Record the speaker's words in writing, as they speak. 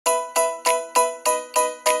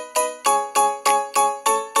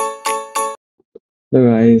तो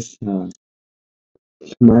guys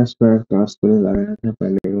smash पर task को लगाया था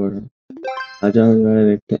पहले ही हो रहा। आ जाओ जरा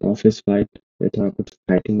देखते हैं ऑफिस फाइट। ये थोड़ा कुछ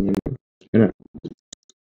फाइटिंग गेम है ना।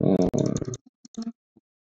 और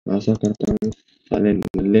आशा करता हूँ साले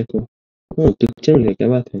नल्ले को पिक्चर में क्या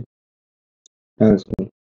बात है। हाँ उसको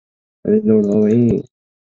अरे लोड हो भाई।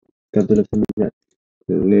 कब तक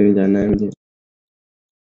ले जाना है मुझे।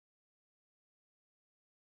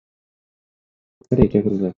 अरे क्या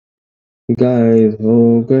करूँगा गाइस हो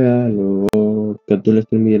गया लोड कद्दू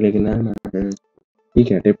लहसुन मुझे लेके आना है।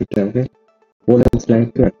 ठीक है टेप ओके। बोल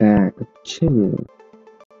स्लाइड टू अटैक। अच्छा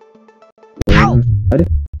अरे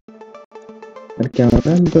अरे क्या होता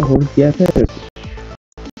है तो होल्ड किया था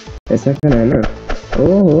ऐसा करना है ना।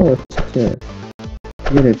 ओह अच्छा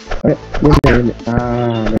ये देख अरे ये मैं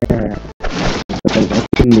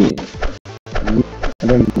हिंदी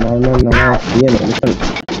अरे मारना ना ये ना निकल।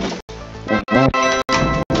 हाँ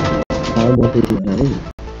हाँ बहुत ही है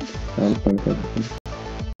काम काम कर।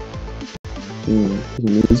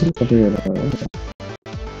 म्यूजिक पता रहा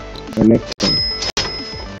है नेक्स्ट।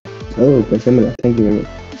 ओह पैसे मिला थैंक यू वेरी मच।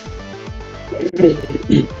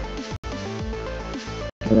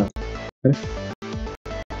 अरे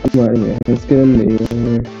मारेंगे इसके अंदर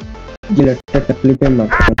ये लगता है टकली पे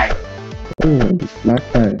मारता है। ओह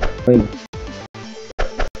मारता है भाई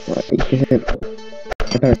कैसे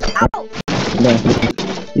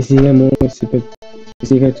इसी का मुंह इसी पे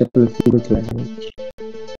इसी का चप्पल इसी को चलाएंगे।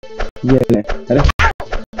 ये ले अरे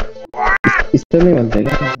इस पे नहीं मारता है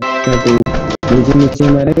क्या तो नीचे नीचे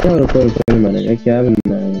मारेगा और ऊपर ऊपर मारेगा क्या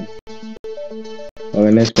बनना है।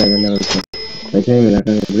 अवेयरनेस कर देना उसको वैसे ही मिला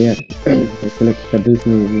कर बढ़िया ऐसे कदल से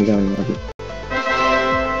निकालना।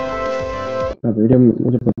 अब वीडियो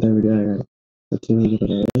मुझे पता है वीडियो आएगा अच्छी मुझे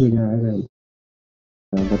पता है वीडियो आएगा।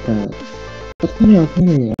 बता पता नहीं आता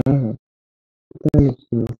नहीं यार पता नहीं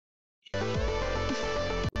क्यों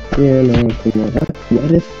ये ना तुम्हारा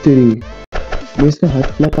यार तेरी मैं इसका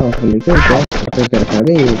हाथ लगा ऑफ लेके गॉड पकड़ कर रखा है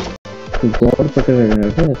तो गॉड पकड़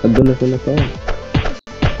रखा है कद्दू लहसुन का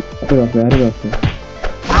अरे बाप रे अरे बाप रे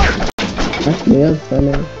हट यार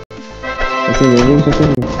साले ऐसे वेजिंग से कर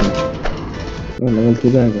लेवल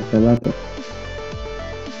सीधा है क्या बात है।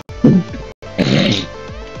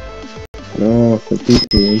 नो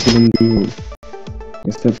 50 इंसिडेंट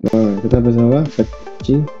इसका कितना पैसा होगा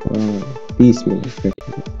 25 30 मिनट।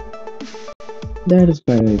 दैट इज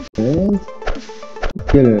फाइन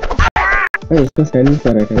चलो भाई इसका साइन नहीं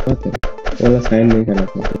कर रहा है बात है वाला साइन नहीं करना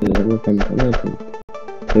था लेवल कम था ना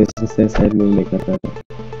तो इससे साइन नहीं कर रहा था।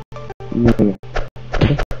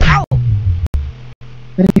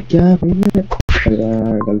 अरे क्या भाई अरे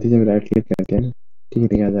गलती से राइट क्लिक कर दिया ना।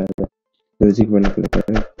 ठीक है आ जाएगा म्यूजिक बंद कर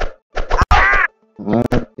लेते हैं। हाँ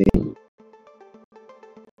तो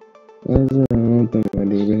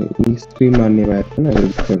स्क्रीन मारने वाला था ना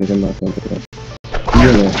छोटे से मारता हूँ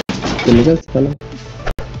ये लो तो निकल साला।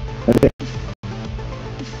 अरे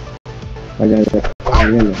आ जा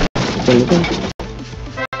ये लो चल निकल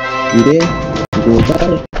ये दो बार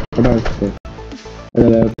हटा उसको। अरे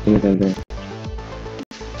निकलते हैं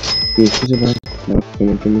इससे बात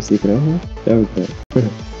कमेंट में सीख रहा हूँ क्या होता है।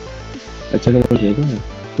 अच्छा लगा क्या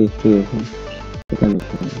ठीक है पता नहीं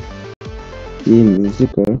ये म्यूजिक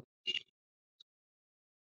को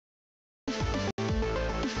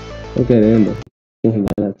तो कह रहे हैं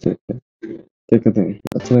अच्छा क्या कहते हैं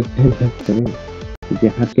अच्छा लगता है करें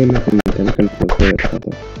यहाँ के में कंट्रोल कर रखा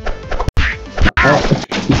था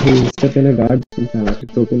इसका पहले गार्ड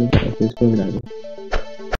तो पे नहीं इसको हटा दो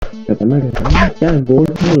खतरनाक है क्या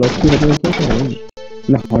गोल्ड में लॉक की मतलब क्या है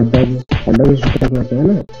ना हॉट डॉग शूट करते हैं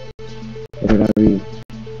ना। अरे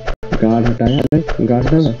गार्ड हटाया अरे गार्ड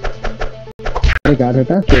हटा अरे गार्ड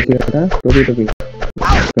हटा टोपी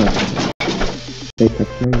देख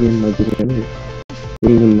सकते हैं गेम मौजूद है ना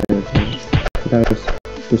ये बंदा है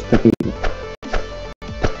कुछ तक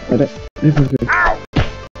अरे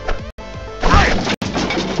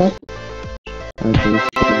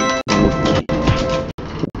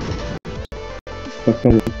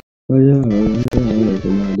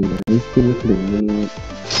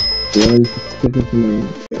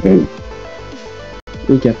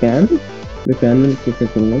क्या फैन मैं फैन में क्या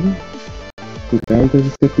करूँगा फैन तो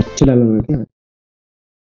इसका पिक्चर डालूंगा क्या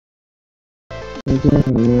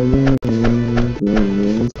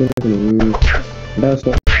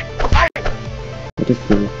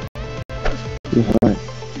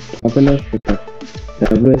अपना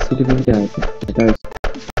WSCT क्या होता है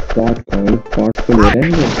पॉट को ले रहे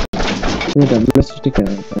हैं ये WSCT क्या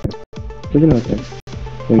होता है कुछ नहीं होता है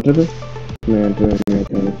इंटरफेस मैं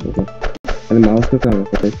अरे माउस को क्या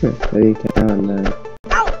होता है इसमें अरे क्या करना है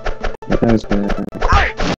बता उसका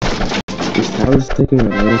was taking a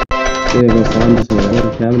look. There was sound is a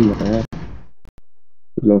camera.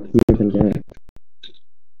 Locking it again.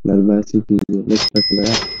 Nalbasi की let's talk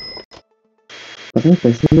about. पता है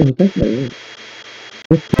पैसे में होता क्या है?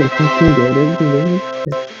 पैसे की गारंटी नहीं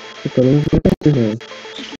तो करोड़ रुपए कैसे है?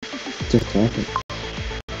 Just stop it.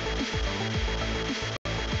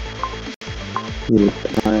 ये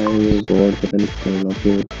I God पता नहीं क्या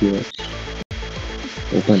लॉकिंग होती है.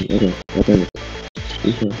 Open okay open it.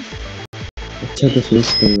 ठीक है. अच्छा तो स्विच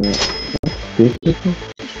करना है. देख सकते हो?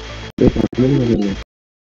 एक आदमी लगे हैं.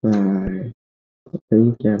 हाँ.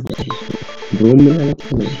 सही क्या है? रूम में आना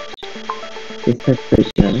चाहिए. इसका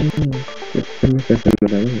क्या है? इसका मैं कैसे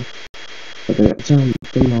लगाऊं? पता है. अच्छा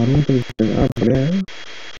तुम मारो तो इसका आप बढ़िया है.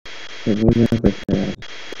 तो वो क्या करता है?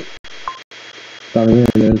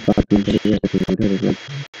 कागज लेवल पार्किंग करिए तो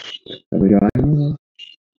अभी आ रहे हैं.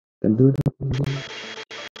 तंदूर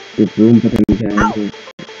ये रूम पता नहीं क्या है.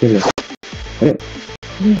 चलो. अरे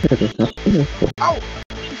ये क्या तो साफ है इसको.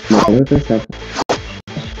 मैं तो साफ.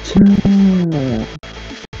 अच्छा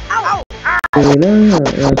ये ना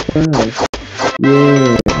अच्छा ये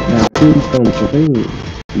वैक्यूम पंप है.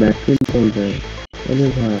 वैक्यूम पंप है. अरे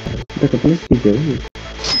भाई तो कितनी चीज है.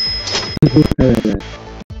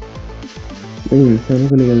 नहीं इंसानों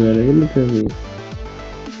को निकल रहा है लिटरली.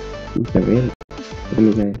 जबेल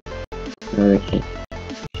निकल जाए. देखो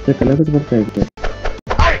क्या करना कुछ पड़ता है क्या.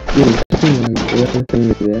 ये तो सही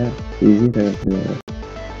है यार. इजी था यार.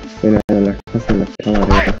 मैंने लट्ठा से लट्ठा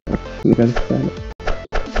मारा निकल सकता है.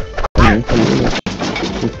 नहीं समझ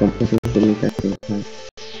इस कंप्यूटर से नहीं करते हैं.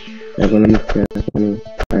 एकोनॉमिक क्या है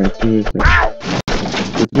आईटी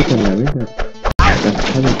कुछ भी करना है ना.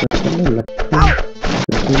 लट्ठा करना लट्ठा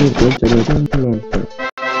तो ये बहुत जरूरत है हम लोगों को.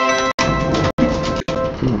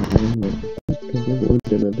 ये बहुत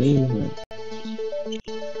जरूरत है.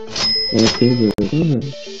 और फिर जरूरत है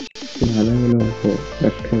फिलहाल हम लोगों को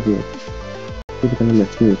लट्ठा भी कुछ करना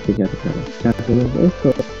मछली उसके क्या करना क्या करना इसको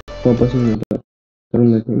वापस नहीं होता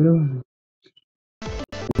करूँगा कि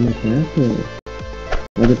मैं क्या तो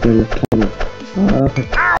मुझे तो लट्ठा में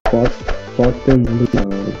पॉट पे मुंडी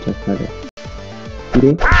लगाऊंगा चक्कर है.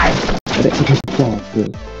 अरे बाप रे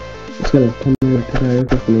इसका लट्ठा में लट्ठा आया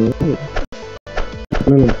कुछ नहीं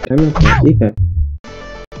अपना लट्ठा में ठीक है.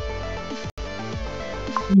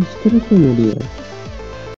 इस तरह से मुड़ी है.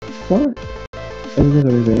 what ऐसे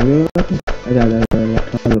कभी करेंगे. अरे आजा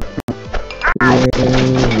लट्ठा लट्ठा ये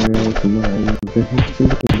तुम्हारे ये कैसे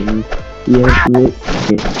लगेगा. ये वैसे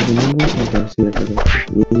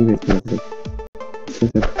इससे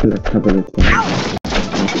सब लट्ठा पर देता है.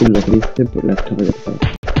 इसकी लकड़ी से लट्ठा पर देता है.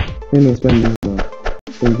 नहीं इस बार नहीं हुआ.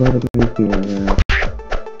 इस बार तो नहीं हुआ.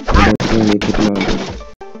 अगर ये कितना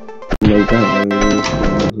मिलता है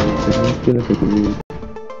इसकी लकड़ी.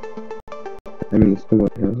 I mean इसको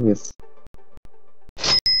बोलते हैं yes.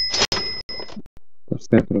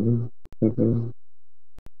 सब्सक्राइब करो.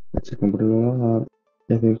 अच्छा कंप्यूटर होगा और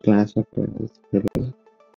जैसे क्लास होता है फिर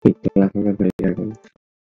क्लास में कर दिया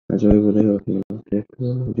जो भी बोलेगा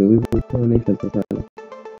जो भी बोलते हो नहीं चलता था.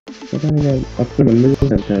 पता नहीं यार आपके मन में भी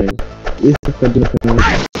चलता है. इस सब का जो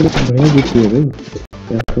बढ़िया जीती है भाई.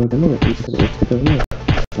 क्या होता है ना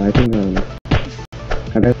फाइटिंग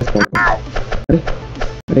का अरे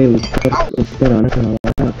अरे ऊपर आना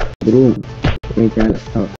था ब्रो. मैं क्या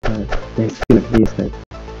लगता है इसकी लकड़ी इसका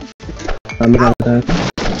हमें क्या बताया था.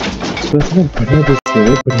 बस ना बढ़िया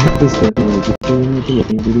पीस है जितनी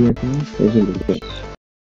एनवीडिया का ऐसे मिलता है.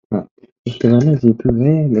 हाँ इसके बाद ना जीपीयू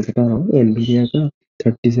है. मैं बता रहा हूँ एनवीडिया का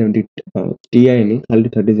 3070 टीआई नहीं खाली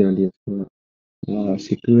 3070 है.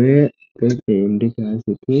 सीपीयू है फिर एएमडी का है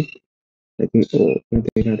सीपीयू. लेकिन वो मैं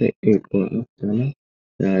देखा था 8 कोर है ना.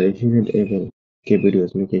 रेसिडेंट एवल के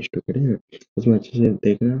वीडियोस में टेस्ट करे हैं उसमें अच्छे से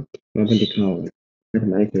देखना वहाँ पे लिखा होगा.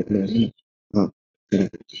 लाइक देखना है. हाँ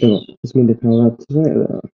चलो इसमें लिखा होगा अच्छे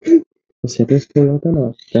से सेटिंग्स पे होता है ना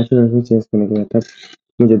कैसे चेंज करने के बाद तब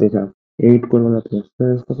मुझे देखा 8 कोर वाला प्रोसेसर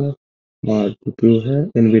है इसके पास और जीपीयू है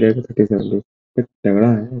एनवीडिया का 3070.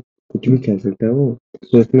 तगड़ा है कुछ भी खेल सकता है वो.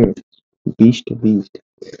 तो इसमें बीस्ट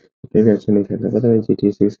फिर ऐसे नहीं खेलता. पता नहीं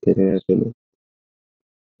जीटी 6 खेले ऐसे नहीं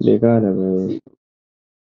बेकार है भाई.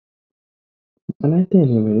 बनाते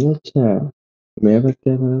हैं भाई. अच्छा मैं बस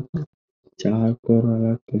क्या कर रहा था 4 कोर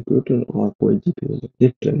वाला कंप्यूटर और कोई जीपीयू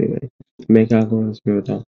लिटरली भाई. मैं क्या करूँ इसमें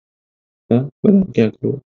बताओ. बताओ क्या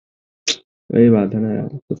करूँ. वही बात है ना यार.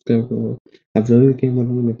 उसका अब जो भी गेम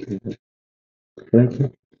बनूंगा मैं खेलूंगा.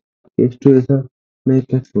 इस टू ऐसा मैं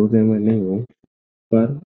इतना प्रो गेमर नहीं हूँ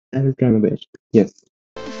पर I will try my best. Yes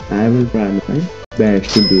I will try my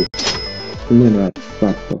best to do. तुमने बात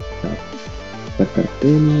को पर करते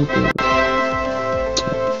हैं तो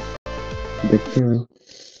देखते हैं.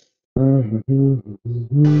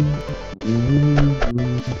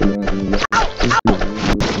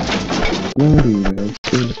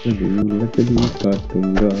 लकड़ी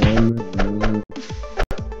काटूंगा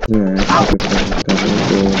मैं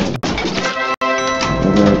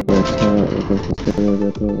अगर कोई अच्छा इकोसिस्टम हो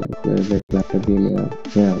जाए तो लकड़ी में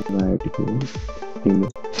क्या वैरायटी टीम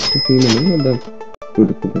नहीं मतलब टूट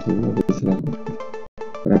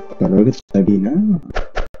पर आप करोगे स्टडी ना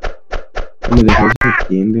मुझे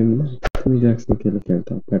गेम भी ना तो मुझे अक्सर खेलता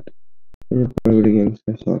हूँ बट मुझे बड़े गेम्स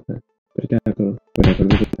का शौक है पर क्या करूँ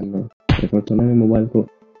देखो तो ना मोबाइल को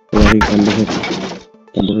वही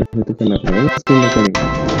कंप्यूटर से तो करना पड़ेगा स्क्रीन रिकॉर्डिंग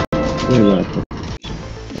वही बात है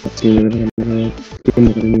स्क्रीन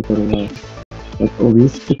रिकॉर्डिंग नहीं करूँगा बस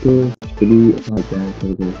ओबीएस पे तो फ्री आता है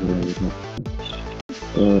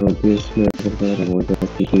और ओबीएस में अगर बहुत ज़्यादा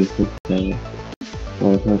फीचर्स चाहिए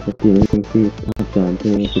और साथ ही गेमिंग आप जानते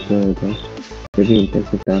हैं कितना होता है यदि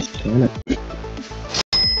इंटेंसिव टास्क है ना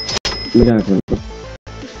मेरा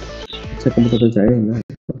अच्छा कंप्यूटर तो चाहिए ना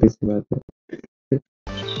इसकी बात है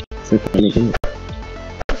सिर्फ करने के लिए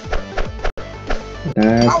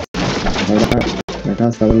घटा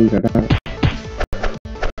 7 घटा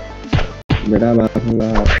बेटा मारूंगा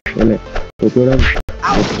बोले टोपी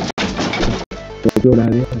उड़ा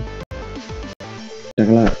दिया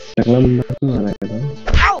टकला मुंडा को मारा है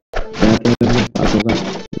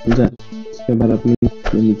समझा उसके बाद अपनी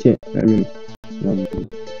नीचे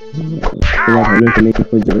हेलो करने की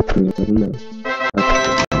कोई जरूरत नहीं है समझा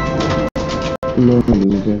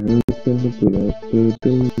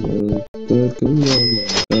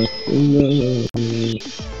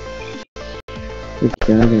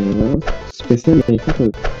क्या करेंगे स्पेशल नहीं था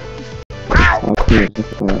कोई आपने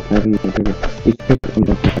इफेक्ट ऑन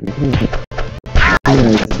रखा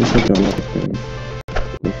है इससे ड्रामा करते हैं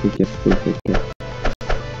जैसे कि इफेक्ट है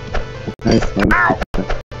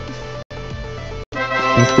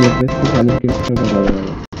इसके लिए जाने के लिए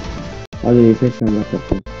और ये इफेक्ट करना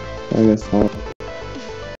करते हैं अगर सॉफ्ट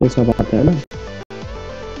ये सब आता है ना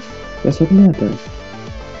ये सब नहीं आता है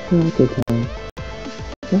तो था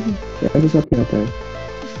ये सब नहीं आता है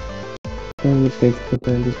ये पेज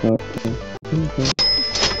करते हैं जिसका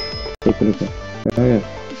एक रुपये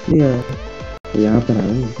यहाँ पर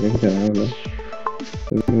आया देख रहा है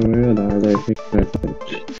मैं बता इफेक्ट करते हैं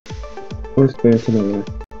फुल स्पेस में है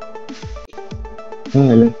हाँ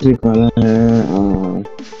इलेक्ट्रिक वाला है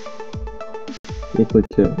ये कुछ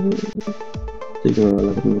ठीक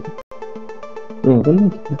वाला होता ना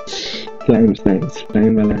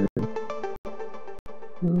क्लाइम वाला है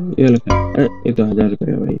ये लगा ये तो 1000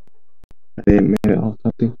 रुपये भाई अरे मेरे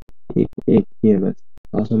औसत एक ही है बस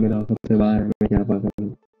औसत मेरा औसत से बाहर है मैं क्या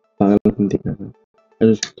पागल दिखना था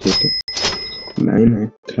मैंने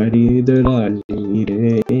खरीद डाली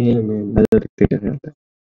रे मैं नजर रखते क्या करता है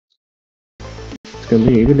इसका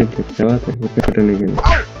भी ये भी लगता है बात है कटने के लिए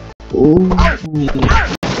ओह भाई क्या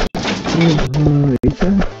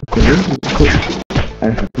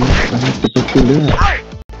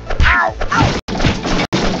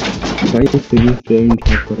भाई तो फ्रेम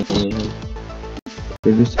ड्रॉप कर रहा है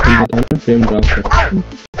फ्रेम ड्रॉप कर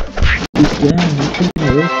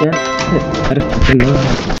क्या अरे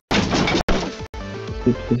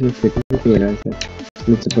किसी सेटिंग की वजह से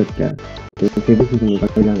मुझसे पता क्या तो फिर भी कुछ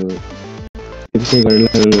निकलना हो फिर से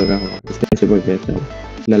गड़ला लगा हो इसके से कोई कैसा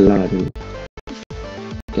लल्ला आदमी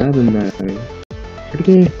क्या बनना है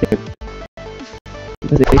हटके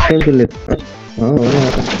बस एक टाइम कर लेता हाँ और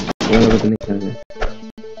पता नहीं क्या है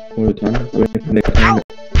वो था ना देखा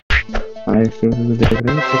आए फिल्म में देख रहे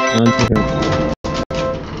हैं तो शांत हो गया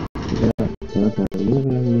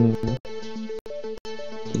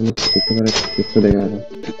किसको देखा था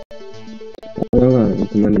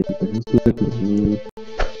तुम्हारे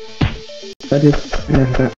अरे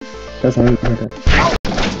का साउंड था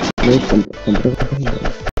मैं कंप्यूटर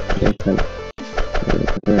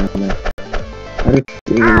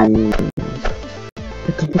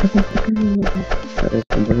अरे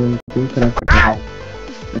क्यों खराब करता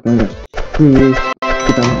है ये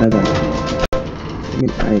कितना हटा था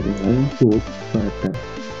लेकिन आएगा तो पता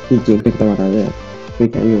ये गेम पे कितना हटा है फिर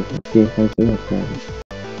क्या ही होगा गेम फाइल से होता है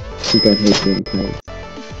ठीक है गेम फाइल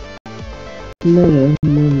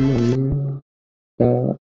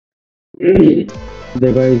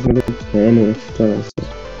देखो इसमें कुछ है नहीं एक्स्ट्रा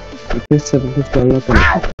वैसे फिर सब कुछ करना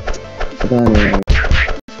पता नहीं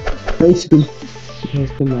है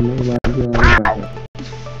इसको मानने के बाद भी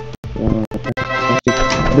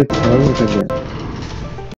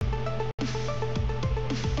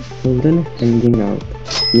बोलते ना हैंगिंग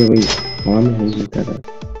आउट ये वही हवा में हैंगिंग कर रहा है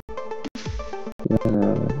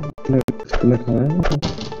तुम्हें खाया है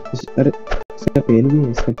अरे इसका पेन भी है,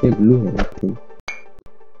 इसका पेन ब्लू है,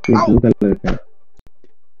 ये ब्लू कलर का है।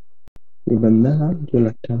 ये बंदा जो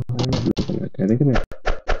लट्ठा हुआ है ब्लू कलर का, देख रहे हैं,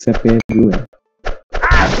 इसका पेन ब्लू है।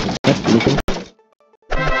 लेकिन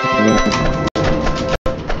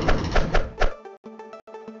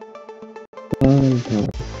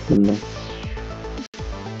बंदा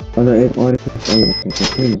और एक और रखा है,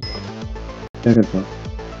 क्या करता है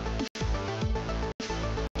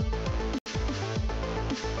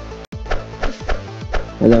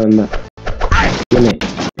बंदा मैंने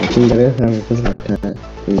तुम करेगा सारा मेरे पास रखा है,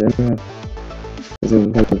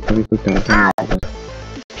 उनका लगता भी कुछ करता नहीं होता।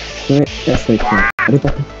 तो ऐसे क्या, अरे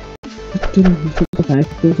पापा तुम मुझे तो फाइव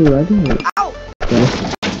से उड़ा दी क्या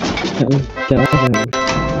क्या कर रहे हो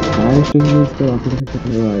आज तुम इसको वापस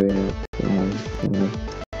करने वाले हैं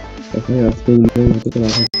ऐसे रास्ते में मुझे तो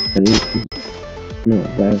वापस चली नो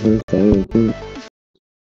ड्राइवर चाहिए कि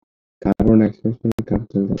कार्बन डाइऑक्साइड में कम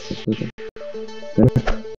चल जाता है ना।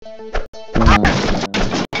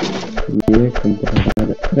 ये कंप्यूटर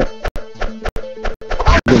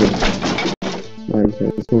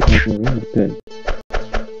इसको उठाना है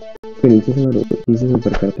फिर नीचे से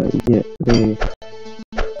ऊपर करता है ये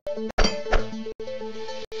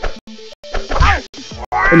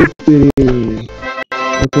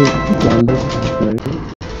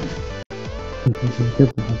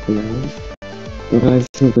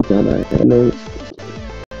इसमें तो ज़्यादा है लोग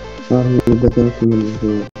और ये बताओ कि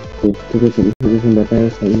बताया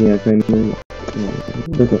सही है कि नहीं।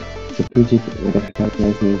 देखो सीपीयू जी रखा है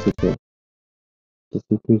इसमें से तो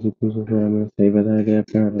सीपीयू से हमें सही बताया गया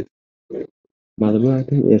क्या है मालूम है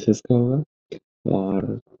कि एसएस का होगा और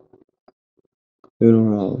फिर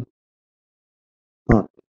हाँ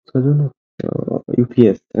उसका जो ना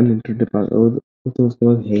यूपीएस अनलिमिटेड और तो उसके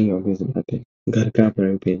बाद है ही ऑब्वियस बात है घर का अपना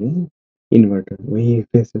यूपीएस है इन्वर्टर वही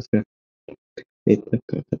यूपीएस उसका इतना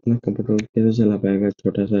कितना कंप्यूटर कैसे चला पाएगा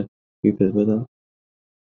छोटा सा यूपीएस बताओ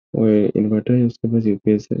और इन्वर्टर है उसके पास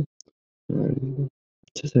यूपीएस है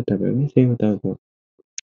अच्छा सेटअप है मैं सही बताऊँ तो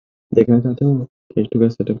देखना चाहते हो केस2 का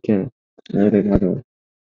सेटअप क्या है मैं दिखा रहा हूँ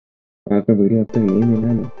आपका वीडियो अब तक नहीं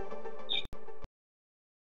मिला ना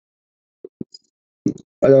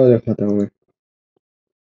अरे दिखाता हूँ मैं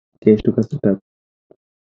केस2 का सेटअप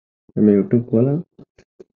मैं यूट्यूब खोला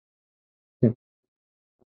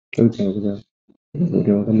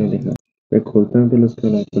वीडियो का मैं देखा मैं खोलता हूँ तो उसके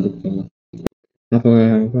बाद आपको दिखाऊंगा आप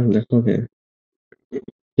यहाँ पर देखोगे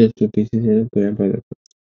केस2 पीसी से तो यहाँ पर देखो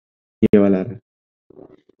ये वाला आ रहा है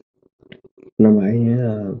अपना भाई है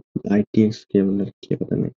ITX के अंदर क्या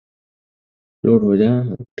पता नहीं लोड हो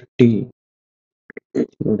जाए 30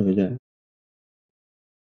 लोड हो जाए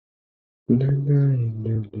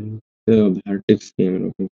तो भारटिक्स गेम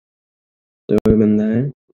लोग तो कोई बंदा है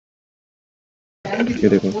ये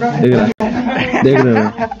देखो देख रहे हो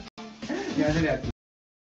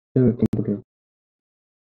कंप्यूटर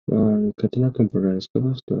कितना कंप्यूटर है इसके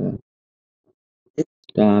पास तो यार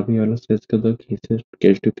तो आप ही वाला सर्च कर दो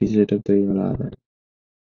केस2 पीसी सेटअप तो ये वाला आ रहा है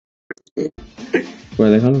कोई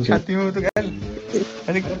देखा लो छाती में तो गल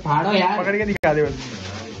अरे फाड़ो यार पकड़ के दिखा दे बस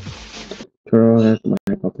थोड़ा यार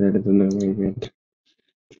तुम्हारा कॉपीराइट तो नहीं है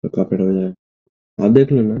तो कॉपीराइट हो जाए आप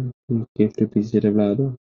देख लो ना केस2 पीसी सेटअप लगा दो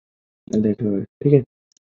देख लो ठीक है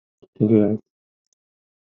थैंक यू।